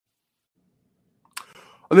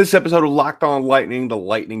On this episode of Locked On Lightning, the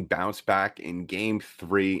Lightning bounce back in Game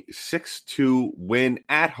 3, 6-2 win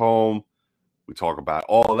at home. We talk about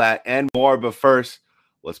all of that and more, but first,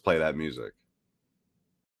 let's play that music.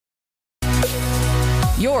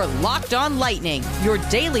 You're Locked On Lightning, your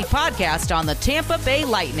daily podcast on the Tampa Bay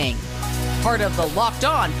Lightning. Part of the Locked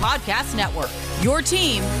On Podcast Network, your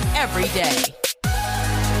team every day.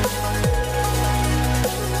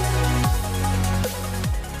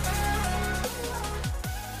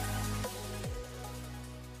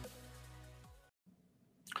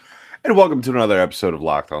 And welcome to another episode of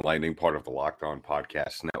Locked On Lightning, part of the Locked On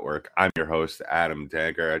Podcast Network. I'm your host, Adam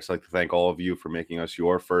Danker. I'd just like to thank all of you for making us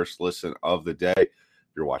your first listen of the day. If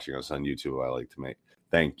you're watching us on YouTube, I'd like to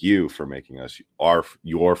thank you for making us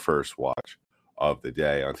your first watch of the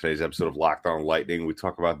day. On today's episode of Locked On Lightning, we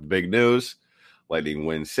talk about the big news. Lightning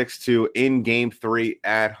win 6-2 in Game 3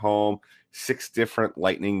 at home. 6 different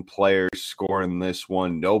Lightning players score in this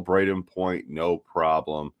one. No Brayden Point, no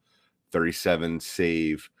problem. 37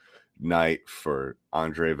 save night for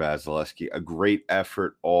Andrei Vasilevskiy. A great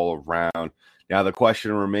effort all around. Now the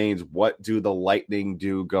question remains, what do the Lightning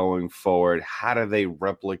do going forward? How do they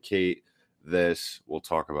replicate this? We'll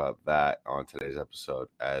talk about that on today's episode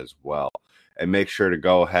as well. And make sure to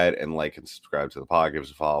go ahead and like and subscribe to the pod. Give us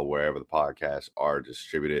a follow wherever the podcasts are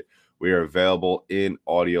distributed. We are available in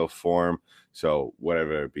audio form. So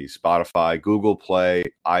whatever it be, Spotify, Google Play,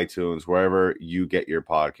 iTunes, wherever you get your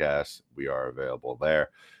podcasts, we are available there.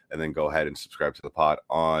 And then go ahead and subscribe to the pod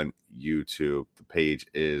on YouTube. The page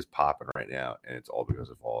is popping right now, and it's all because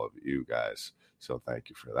of all of you guys. So thank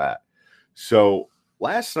you for that. So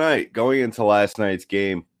last night, going into last night's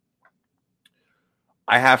game,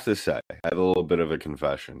 I have to say, I have a little bit of a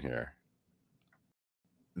confession here.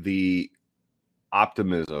 The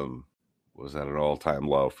optimism was at an all-time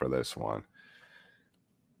low for this one.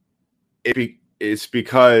 It's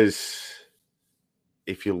because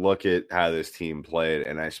if you look at how this team played,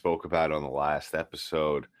 and I spoke about it on the last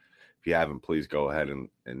episode, if you haven't, please go ahead and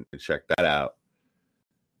check that out.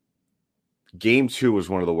 Game 2 was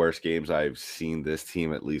one of the worst games I've seen this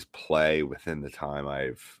team at least play within the time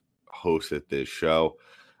I've hosted this show.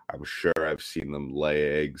 I'm sure I've seen them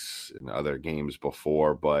lay eggs in other games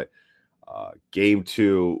before, but Game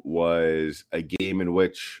 2 was a game in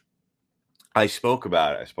which I spoke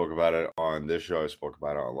about it. I spoke about it on this show. I spoke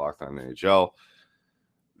about it on Locked On NHL.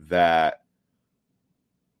 That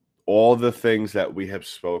all the things that we have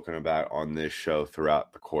spoken about on this show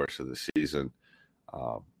throughout the course of the season,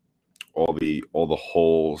 all the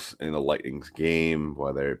holes in the Lightning's game,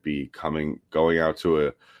 whether it be going out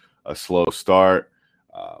to a slow start,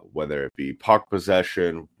 whether it be puck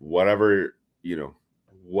possession, whatever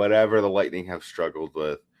the Lightning have struggled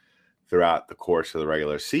with throughout the course of the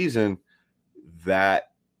regular season,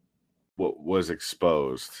 that was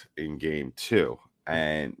exposed in Game 2.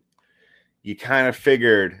 And you kind of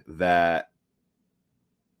figured that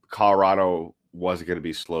Colorado wasn't going to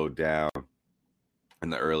be slowed down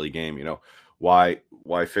in the early game. Why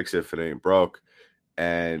fix it if it ain't broke?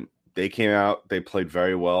 And they came out, they played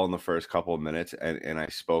very well in the first couple of minutes. And I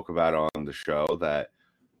spoke about on the show that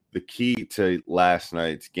the key to last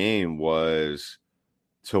night's game was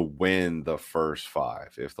to win the first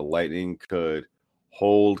 5. If the Lightning could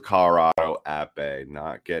hold Colorado at bay,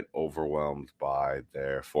 not get overwhelmed by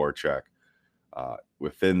their forecheck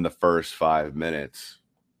within the first 5 minutes,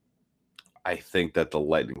 I think that the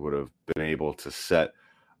Lightning would have been able to set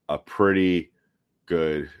a pretty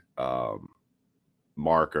good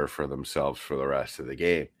marker for themselves for the rest of the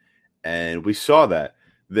game. And we saw that.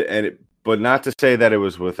 But not to say that it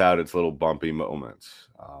was without its little bumpy moments.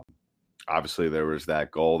 Obviously, there was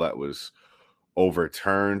that goal that was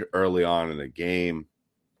overturned early on in the game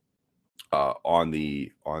on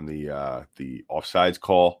the offsides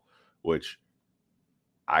call, which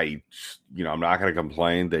I'm not going to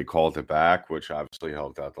complain. They called it back, which obviously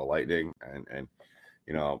helped out the Lightning, and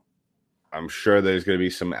I'm sure there's going to be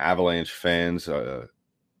some Avalanche fans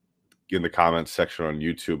in the comments section on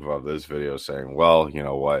YouTube of this video saying, well, you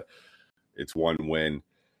know what, it's one win.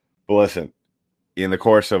 But listen, in the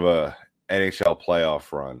course of a NHL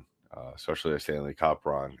playoff run, especially a Stanley Cup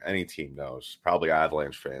run, any team knows. Probably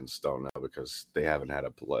Avalanche fans don't know because they haven't had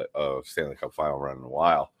a Stanley Cup final run in a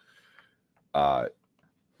while.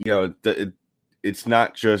 It's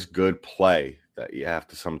not just good play that you have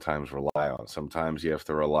to sometimes rely on. Sometimes you have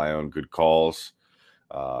to rely on good calls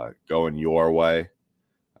going your way,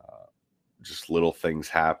 just little things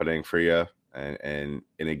happening for you. And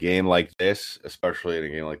in a game like this, especially in a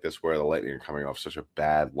game like this where the Lightning are coming off such a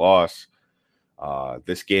bad loss,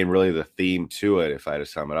 this game, really the theme to it, if I had to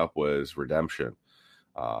sum it up, was redemption.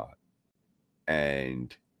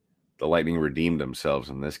 And the Lightning redeemed themselves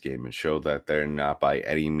in this game and showed that they're not by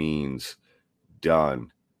any means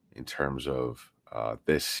done in terms of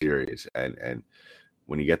this series. And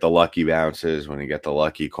when you get the lucky bounces, when you get the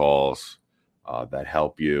lucky calls that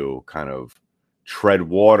help you kind of tread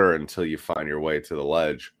water until you find your way to the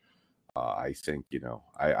ledge, I think,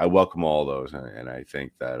 I welcome all those. And I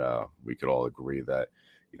think that we could all agree that,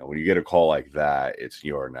 when you get a call like that, it's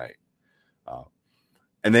your night.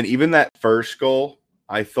 And then even that first goal,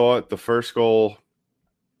 I thought the first goal,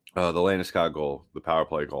 the Landeskog goal, the power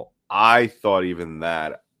play goal, I thought even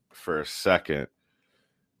that for a second,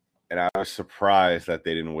 and I was surprised that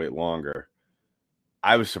they didn't wait longer.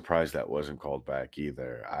 I was surprised that wasn't called back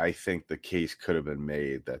either. I think the case could have been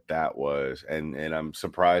made that was, and I'm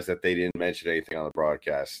surprised that they didn't mention anything on the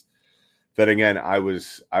broadcast. Then again, I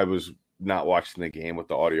was not watching the game with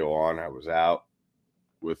the audio on. I was out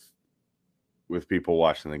with people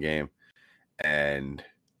watching the game, and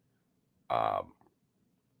I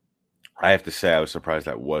have to say I was surprised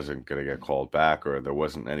that wasn't going to get called back, or there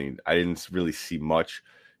wasn't any. I didn't really see much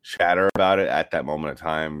chatter about it at that moment of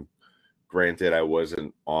time. Granted, I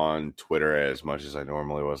wasn't on Twitter as much as I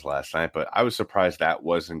normally was last night, but I was surprised that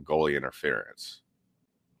wasn't goalie interference.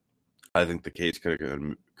 I think the case could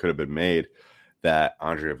have been made that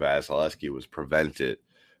Andrei Vasilevskiy was prevented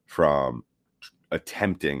from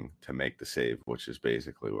attempting to make the save, which is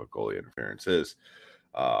basically what goalie interference is.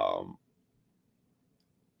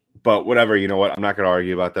 But whatever, you know what? I'm not going to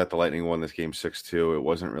argue about that. The Lightning won this game 6-2. It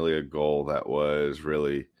wasn't really a goal that was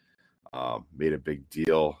really made a big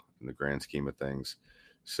deal in the grand scheme of things.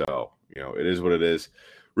 So, it is what it is.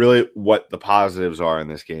 Really what the positives are in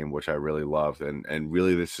this game, which I really loved, and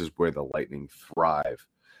really this is where the Lightning thrive,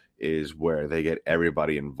 is where they get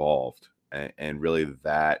everybody involved. And really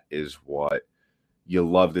that is what you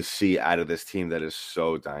love to see out of this team that is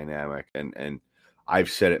so dynamic. And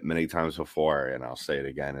I've said it many times before, and I'll say it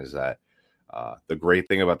again, is that the great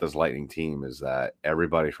thing about this Lightning team is that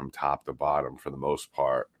everybody from top to bottom, for the most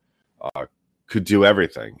part, could do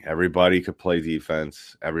everything. Everybody could play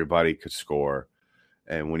defense. Everybody could score.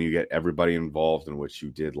 And when you get everybody involved in what you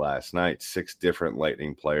did last night, 6 different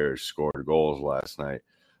Lightning players scored goals last night.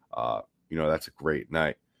 That's a great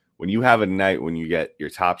night. When you have a night when you get your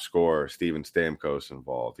top scorer, Steven Stamkos,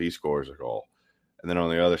 involved, he scores a goal. And then on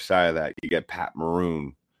the other side of that, you get Pat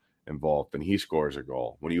Maroon involved, and he scores a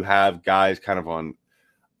goal. When you have guys kind of on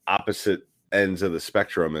opposite ends of the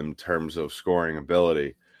spectrum in terms of scoring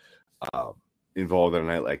ability, involved in a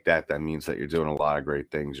night like that, that means that you're doing a lot of great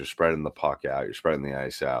things. You're spreading the puck out. You're spreading the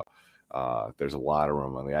ice out. There's a lot of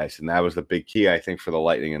room on the ice. And that was the big key, I think, for the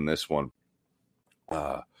Lightning in this one,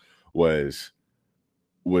 was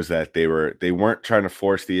that they weren't trying to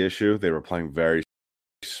force the issue. They were playing very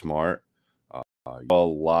smart. A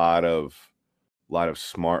lot of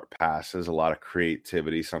smart passes, a lot of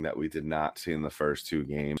creativity, something that we did not see in the first 2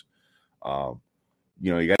 games.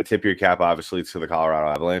 You got to tip your cap, obviously, to the Colorado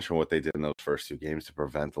Avalanche and what they did in those first 2 games to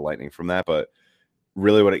prevent the Lightning from that. But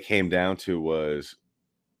really what it came down to was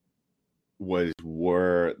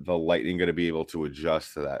were the Lightning going to be able to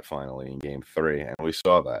adjust to that finally in Game 3? And we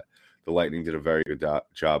saw that. The Lightning did a very good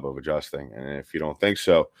job of adjusting. And if you don't think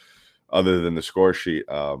so, other than the score sheet,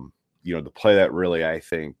 the play that really, I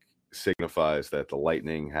think, signifies that the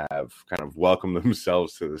Lightning have kind of welcomed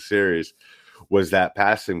themselves to the series was that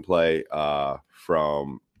passing play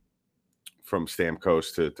from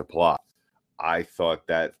Stamkos to Palat. I thought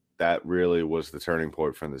that really was the turning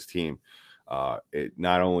point from this team. It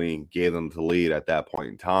not only gave them the lead at that point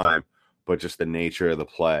in time, but just the nature of the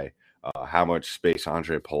play, how much space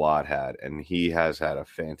Andre Palat had. And he has had a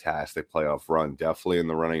fantastic playoff run, definitely in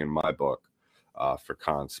the running in my book for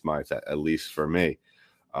Conn Smythe, at least for me.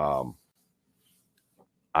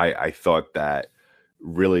 I thought that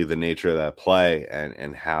really the nature of that play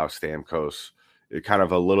and how Stamkos, it kind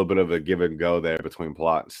of a little bit of a give and go there between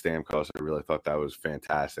Palat and Stamkos. I really thought that was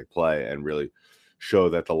fantastic play and really showed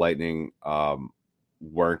that the Lightning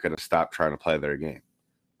weren't going to stop trying to play their game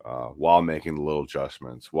while making the little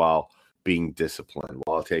adjustments, while being disciplined,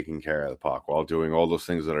 while taking care of the puck, while doing all those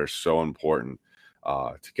things that are so important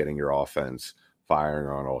to getting your offense firing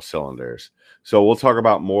on all cylinders. So we'll talk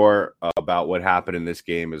about more about what happened in this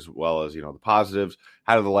game, as well as, the positives.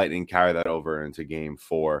 How did the Lightning carry that over into Game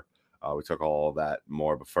 4? We talk all of that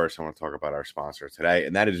more, but first I want to talk about our sponsor today,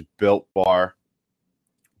 and that is Built Bar.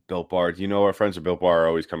 Built Bar. Do you know our friends at Built Bar are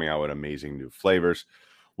always coming out with amazing new flavors?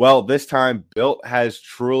 Well, this time Built has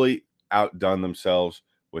truly outdone themselves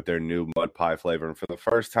with their new mud pie flavor, and for the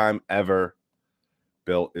first time ever,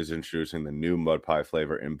 Built is introducing the new mud pie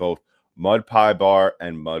flavor in both Mud Pie Bar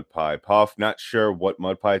and Mud Pie Puff. Not sure what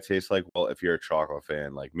Mud Pie tastes like. Well, if you're a chocolate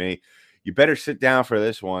fan like me, you better sit down for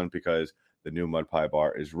this one because the new Mud Pie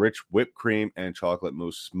Bar is rich whipped cream and chocolate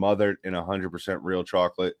mousse smothered in 100% real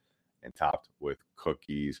chocolate and topped with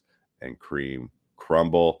cookies and cream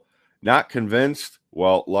crumble. Not convinced?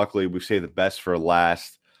 Well, luckily we say the best for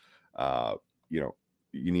last.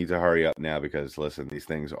 You need to hurry up now because, listen, these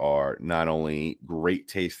things are not only great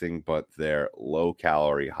tasting, but they're low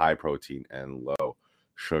calorie, high protein, and low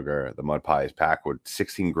sugar. The Mud Pie is packed with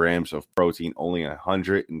 16 grams of protein, only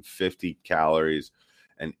 150 calories,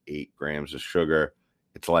 and 8 grams of sugar.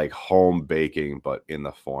 It's like home baking, but in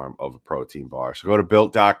the form of a protein bar. So go to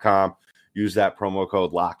built.com, use that promo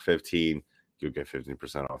code LOCK15. You'll get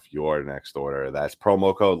 15% off your next order. That's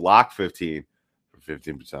promo code LOCK15 for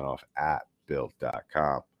 15% off at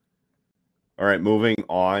built.com. All right, moving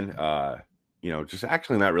on. Just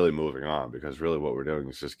actually not really moving on because really what we're doing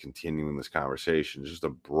is just continuing this conversation, just a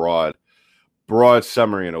broad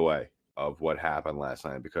summary in a way of what happened last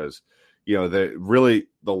night because, the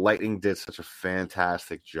Lightning did such a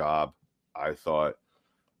fantastic job, I thought,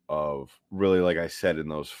 of really, like I said, in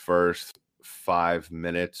those first 5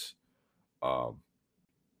 minutes, not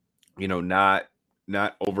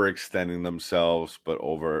overextending themselves, but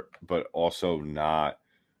also not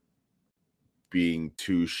being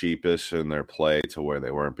too sheepish in their play to where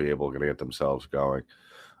they weren't able to get themselves going.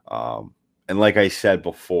 And like I said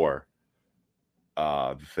before,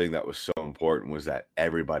 the thing that was so important was that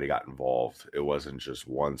everybody got involved. It wasn't just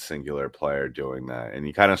one singular player doing that. And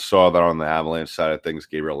you kind of saw that on the Avalanche side of things.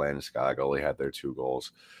 Gabriel Landeskog only had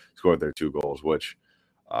scored their 2 goals, which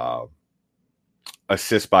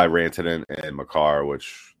assist by Rantanen and Makar,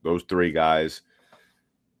 which those 3 guys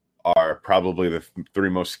are probably the 3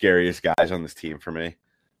 most scariest guys on this team for me,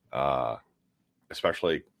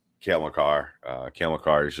 especially Cale Makar. Cale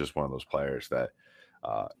Makar is just one of those players that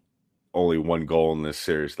only 1 goal in this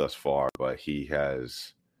series thus far, but he's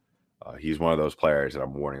one of those players that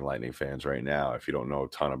I'm warning Lightning fans right now. If you don't know a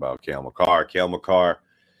ton about Cale Makar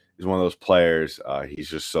is one of those players. He's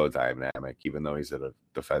just so dynamic. Even though he's a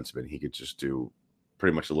defenseman, he could just do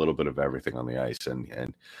pretty much a little bit of everything on the ice.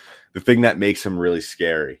 And the thing that makes him really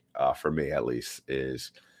scary, for me at least,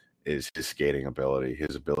 is his skating ability,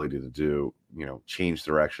 his ability to do, change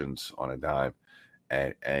directions on a dime.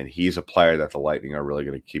 And he's a player that the Lightning are really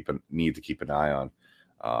going to need to keep an eye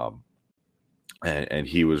on. And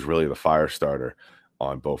he was really the fire starter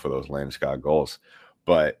on both of those Landeskog goals.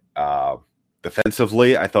 But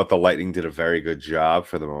defensively, I thought the Lightning did a very good job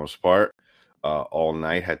for the most part. All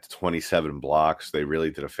night, had 27 blocks. They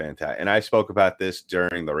really did a fantastic. And I spoke about this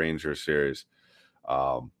during the Rangers series,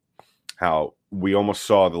 how we almost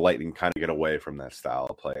saw the Lightning kind of get away from that style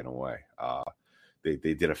of play in a way.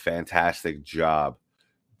 They did a fantastic job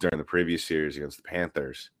during the previous series against the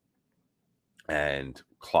Panthers and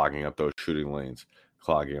clogging up those shooting lanes,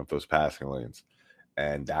 clogging up those passing lanes.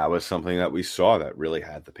 And that was something that we saw that really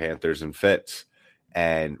had the Panthers in fits.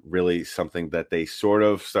 And really something that they sort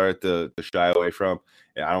of started to shy away from.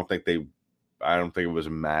 And I don't think it was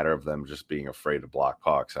a matter of them just being afraid to block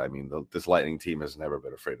pucks. I mean, this Lightning team has never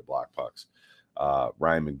been afraid to block pucks.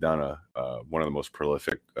 Ryan McDonough, one of the most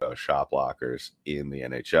prolific shot blockers in the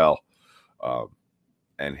NHL,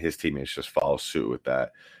 and his teammates just follow suit with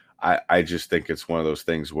that. I just think it's one of those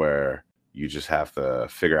things where you just have to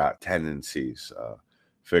figure out tendencies,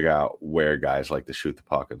 figure out where guys like to shoot the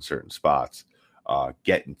puck in certain spots.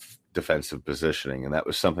 Get in defensive positioning. And that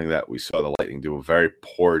was something that we saw the Lightning do a very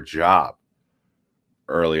poor job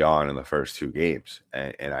early on in the first 2 games.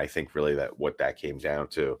 And I think really that what that came down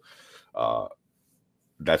to,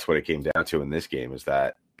 that's what it came down to in this game, is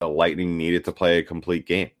that the Lightning needed to play a complete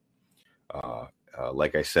game.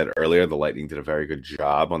 Like I said earlier, the Lightning did a very good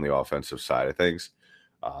job on the offensive side of things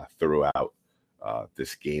throughout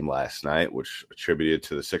this game last night, which attributed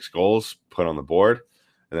to the 6 goals put on the board.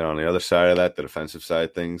 And then on the other side of that, the defensive side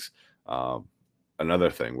of things, another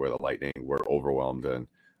thing where the Lightning were overwhelmed. And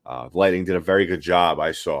the Lightning did a very good job,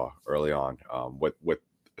 I saw, early on, with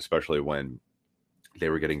especially when they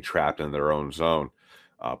were getting trapped in their own zone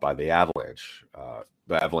by the Avalanche.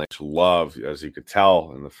 The Avalanche loved, as you could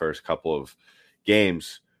tell in the first couple of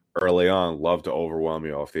games early on, loved to overwhelm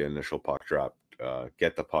you off the initial puck drop,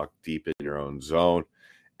 get the puck deep in your own zone,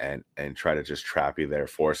 and try to just trap you there,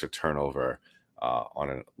 force a turnover, on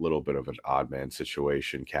a little bit of an odd man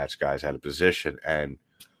situation, catch guys out of position. And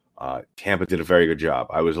Tampa did a very good job.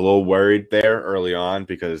 I was a little worried there early on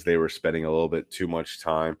because they were spending a little bit too much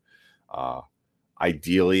time.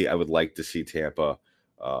 Ideally, I would like to see Tampa,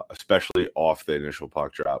 especially off the initial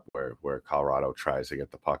puck drop where Colorado tries to get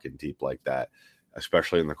the puck in deep like that,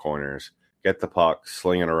 especially in the corners. Get the puck,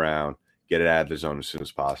 sling it around, get it out of the zone as soon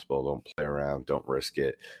as possible. Don't play around. Don't risk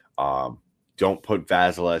it. Don't put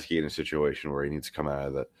Vasilevsky in a situation where he needs to come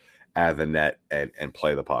out of the net and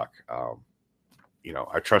play the puck.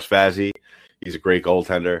 I trust Vazzy. He's a great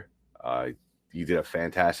goaltender. He did a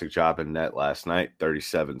fantastic job in net last night,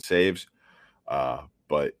 37 saves.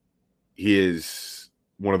 But he is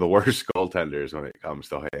one of the worst goaltenders when it comes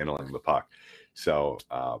to handling the puck. So,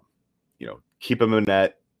 keep him in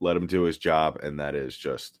net, let him do his job, and that is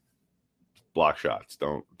just block shots.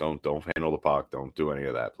 Don't handle the puck. Don't do any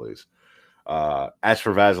of that, please. As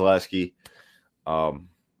for Vasilevsky,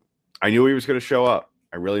 I knew he was going to show up.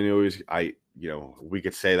 I really knew he was. We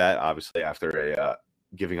could say that obviously after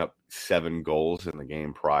giving up 7 goals in the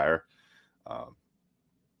game prior,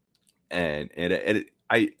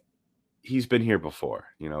 he's been here before.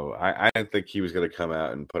 I didn't think he was going to come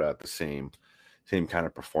out and put out the same kind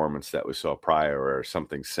of performance that we saw prior or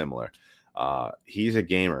something similar. He's a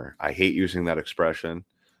gamer. I hate using that expression,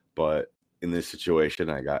 but in this situation,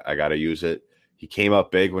 I got to use it. He came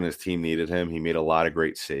up big when his team needed him. He made a lot of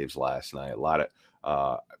great saves last night.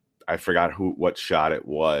 I forgot what shot it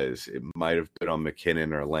was. It might have been on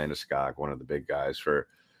McKinnon or Landeskog, one of the big guys for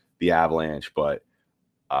the Avalanche, but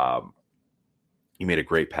he made a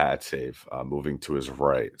great pad save moving to his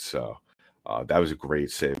right. So that was a great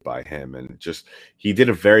save by him. And he did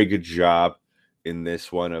a very good job in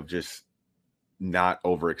this one of just not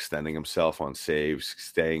overextending himself on saves,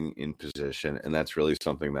 staying in position. And that's really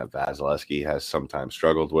something that Vasilevsky has sometimes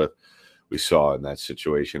struggled with. We saw in that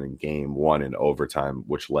situation in game 1 in overtime,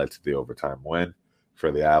 which led to the overtime win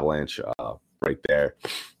for the Avalanche right there.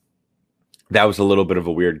 That was a little bit of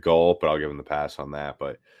a weird goal, but I'll give him the pass on that.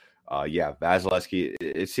 But Vasilevsky,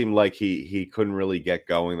 it seemed like he couldn't really get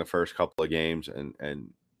going the first couple of games. And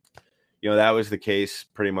that was the case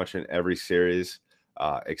pretty much in every series.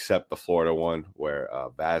 Except the Florida one, where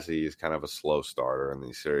Vazzy is kind of a slow starter in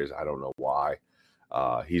these series. I don't know why.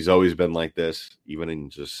 He's always been like this, even in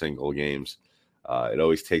just single games. It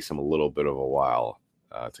always takes him a little bit of a while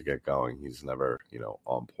to get going. He's never,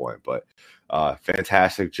 on point. But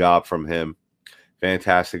fantastic job from him.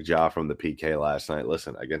 Fantastic job from the PK last night.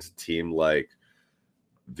 Listen, against a team like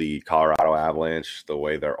the Colorado Avalanche, the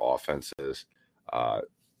way their offense is,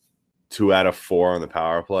 2 out of 4 on the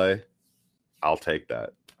power play. I'll take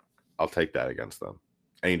that. I'll take that against them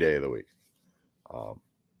any day of the week.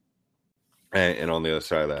 And on the other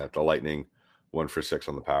side of that, the Lightning 1 for 6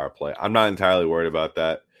 on the power play. I'm not entirely worried about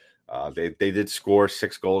that. They did score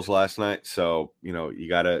 6 goals last night, so you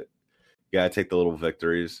gotta take the little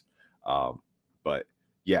victories. But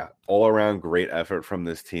yeah, all around great effort from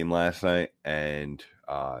this team last night, and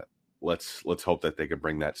let's hope that they can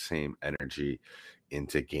bring that same energy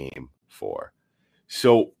into game 4.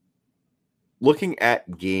 So, looking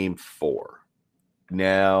at game 4,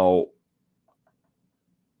 now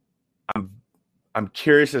I'm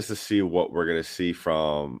curious as to see what we're going to see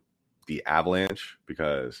from the Avalanche,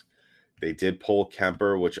 because they did pull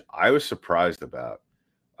Kemper, which I was surprised about.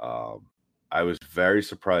 I was very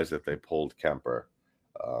surprised that they pulled Kemper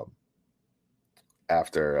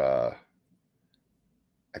after I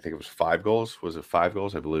think it was 5 goals. Was it 5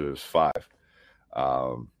 goals? I believe it was 5.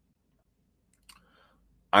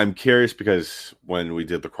 I'm curious because when we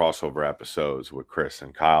did the crossover episodes with Chris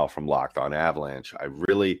and Kyle from Locked On Avalanche, I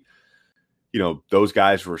really, those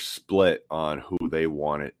guys were split on who they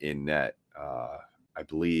wanted in net. I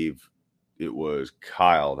believe it was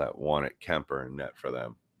Kyle that wanted Kemper in net for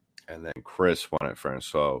them, and then Chris wanted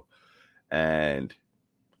Francois. And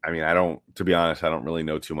I mean, to be honest, I don't really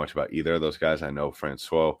know too much about either of those guys. I know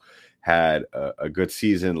Francois had a good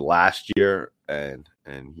season last year, and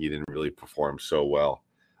he didn't really perform so well.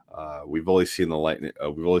 We've only seen the Lightning.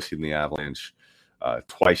 We've only seen the Avalanche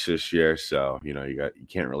twice this year, so you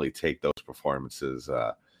can't really take those performances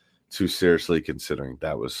too seriously, considering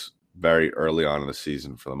that was very early on in the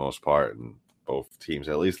season for the most part, and both teams,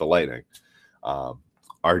 at least the Lightning, are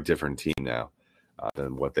a different team now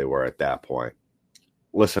than what they were at that point.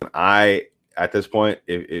 Listen, at this point,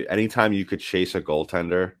 if anytime you could chase a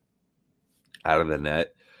goaltender out of the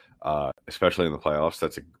net, especially in the playoffs,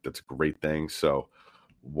 that's a great thing. So.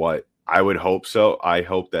 What I would hope so. I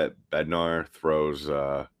hope that Bednar throws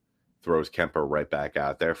Kemper right back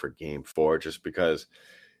out there for game 4, just because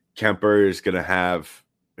Kemper is going to have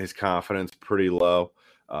his confidence pretty low.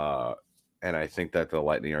 And I think that the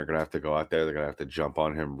Lightning are going to have to go out there. They're going to have to jump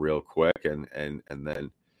on him real quick. And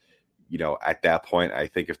then, at that point, I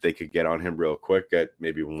think if they could get on him real quick, get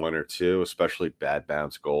maybe 1 or 2, especially bad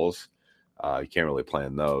bounce goals, you can't really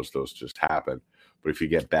plan those. Those just happen. But if you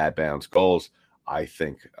get bad bounce goals, I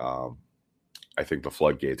think I think the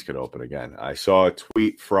floodgates could open again. I saw a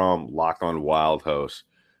tweet from Locked On Wild host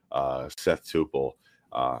Seth Tupel.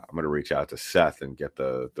 I'm going to reach out to Seth and get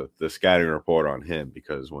the scouting report on him,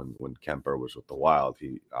 because when Kemper was with the Wild,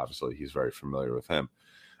 he's very familiar with him.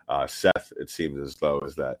 Seth, it seems as though,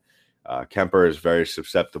 is that Kemper is very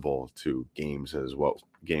susceptible to games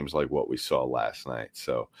like what we saw last night.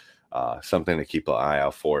 So something to keep an eye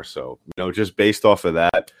out for. So, just based off of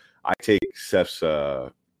that, I take Seth's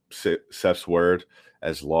word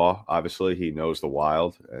as law. Obviously, he knows the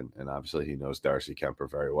Wild, and obviously he knows Darcy Kemper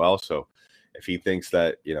very well. So if he thinks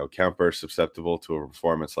that, Kemper is susceptible to a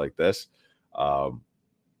performance like this,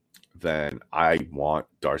 then I want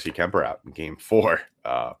Darcy Kemper out in Game 4.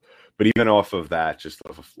 But even off of that, just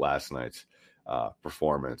off of last night's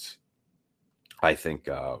performance, I think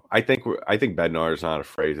Bednar is not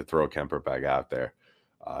afraid to throw Kemper back out there,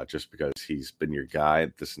 just because he's been your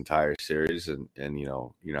guy this entire series, and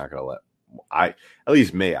you're not going to let I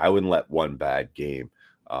wouldn't let one bad game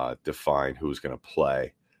define who's going to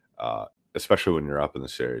play, especially when you're up in the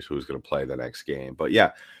series, who's going to play the next game. But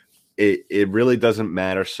yeah, it really doesn't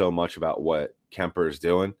matter so much about what Kemper is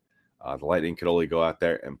doing. The Lightning could only go out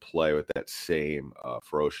there and play with that same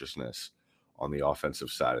ferociousness on the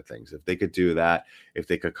offensive side of things. If they could do that, if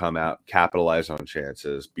they could come out, capitalize on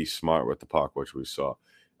chances, be smart with the puck, which we saw.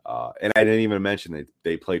 And I didn't even mention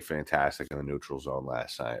they played fantastic in the neutral zone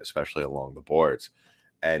last night, especially along the boards.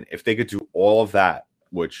 And if they could do all of that,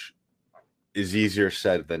 which is easier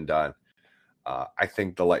said than done, I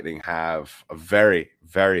think the Lightning have a very,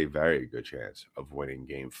 very, very good chance of winning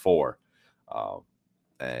Game 4.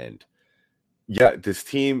 And yeah, this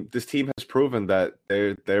team has proven that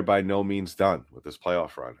they're by no means done with this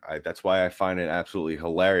playoff run. That's why I find it absolutely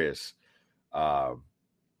hilarious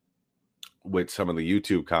with some of the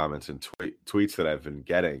YouTube comments and tweets that I've been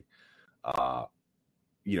getting,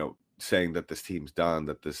 saying that this team's done,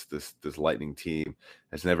 that this Lightning team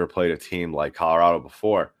has never played a team like Colorado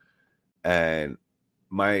before. And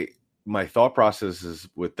my thought process is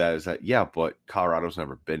that, yeah, but Colorado's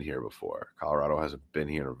never been here before. Colorado hasn't been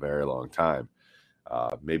here in a very long time.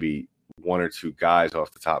 Maybe one or two guys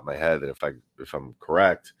off the top of my head that, if I'm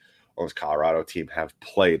correct, on this Colorado team have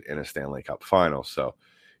played in a Stanley Cup final. So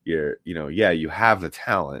you have the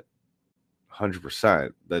talent,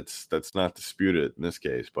 100%. That's not disputed in this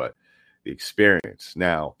case, but the experience.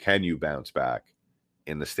 Now, can you bounce back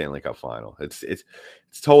in the Stanley Cup final? It's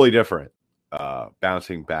totally different.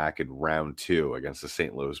 Bouncing back in round 2 against the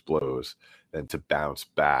St. Louis Blues than to bounce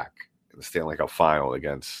back in the Stanley Cup final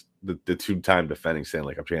against the two-time defending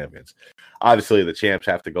Stanley Cup champions. Obviously, the champs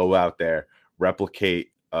have to go out there,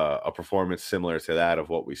 replicate a performance similar to that of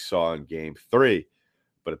what we saw in Game 3.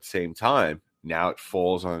 But at the same time, now it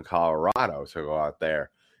falls on Colorado to go out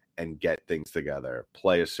there and get things together,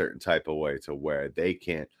 play a certain type of way to where they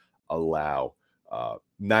can't allow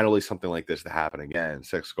not only something like this to happen again,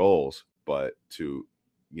 6 goals, but to,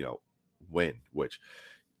 win. Which,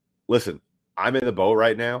 listen, I'm in the boat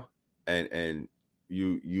right now, and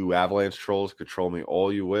you Avalanche trolls could troll me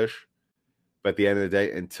all you wish, but at the end of the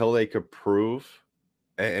day, until they could prove,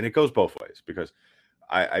 and it goes both ways, because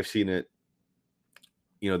I've seen it.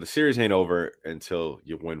 The series ain't over until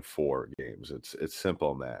you win 4 games. It's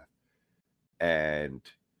simple math. And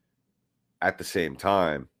at the same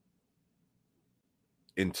time,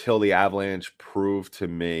 until the Avalanche prove to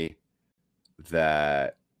me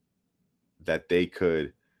that they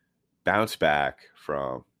could bounce back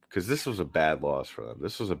from, because this was a bad loss for them.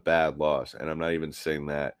 This was a bad loss, and I'm not even saying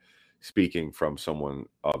that speaking from someone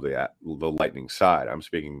of the Lightning side. I'm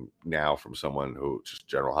speaking now from someone who just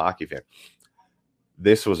general hockey fan.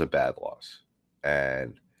 This was a bad loss,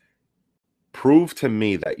 and prove to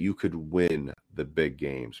me that you could win the big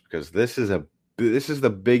games, because this is the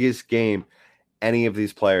biggest game any of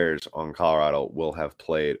these players on Colorado will have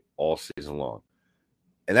played all season long.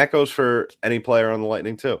 And that goes for any player on the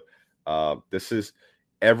Lightning too. This is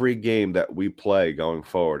every game that we play going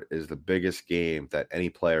forward is the biggest game that any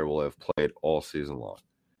player will have played all season long.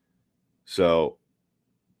 So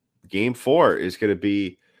Game 4 is going to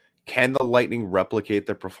be, can the Lightning replicate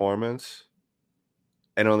their performance?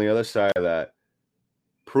 And on the other side of that,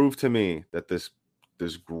 prove to me that this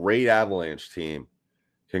great Avalanche team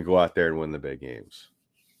can go out there and win the big games.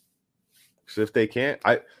 Because if they can't,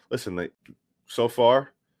 so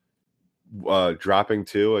far, dropping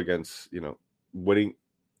 2 against, winning.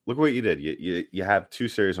 Look what you did. You have 2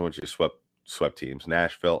 series in which you swept teams.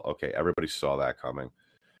 Nashville, okay, everybody saw that coming.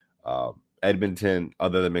 Edmonton,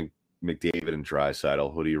 other than McDavid and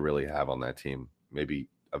Draisaitl, who do you really have on that team? Maybe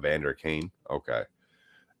Evander Kane? Okay.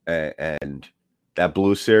 And that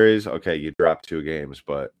Blue series, okay, you dropped 2 games,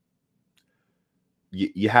 but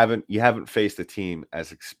you haven't faced a team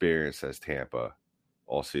as experienced as Tampa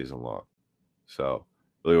all season long. So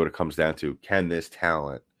really, what it comes down to, can this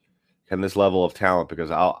level of talent?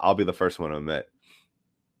 Because I'll be the first one to admit,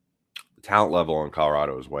 the talent level in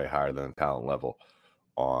Colorado is way higher than the talent level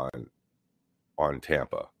on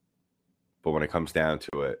Tampa. But when it comes down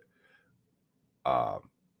to it,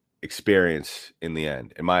 experience in the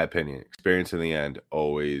end, in my opinion, experience in the end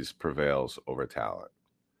always prevails over talent.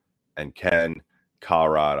 And can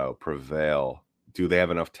Colorado prevail? Do they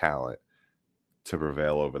have enough talent to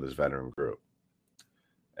prevail over this veteran group?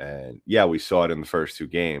 And yeah, we saw it in the first two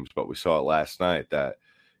games, but we saw it last night that,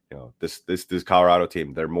 this Colorado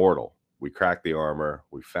team, they're mortal. We cracked the armor.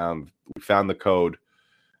 We found the code,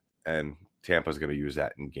 and Tampa's going to use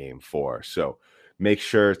that in game 4. So make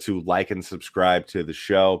sure to like and subscribe to the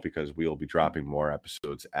show, because we will be dropping more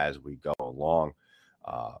episodes as we go along.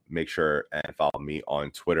 Make sure and follow me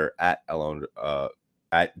on Twitter at DankyDank,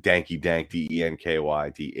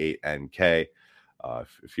 DENKYD8NK.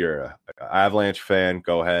 If you're an Avalanche fan,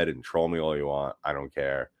 go ahead and troll me all you want. I don't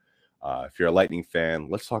care. If you're a Lightning fan,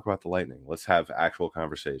 let's talk about the Lightning. Let's have actual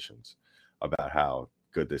conversations about how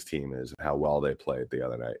good this team is and how well they played the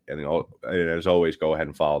other night. And as always, go ahead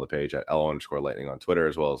and follow the page at @L_Lightning on Twitter,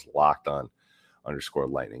 as well as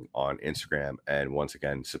LockedOn_Lightning on Instagram. And once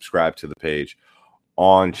again, subscribe to the page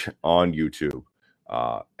on YouTube,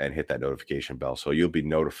 and hit that notification bell so you'll be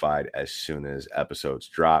notified as soon as episodes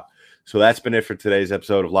drop. So that's been it for today's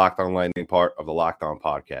episode of Locked On Lightning, part of the Locked On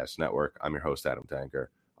Podcast Network. I'm your host, Adam Danker.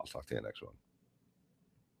 I'll talk to you next one.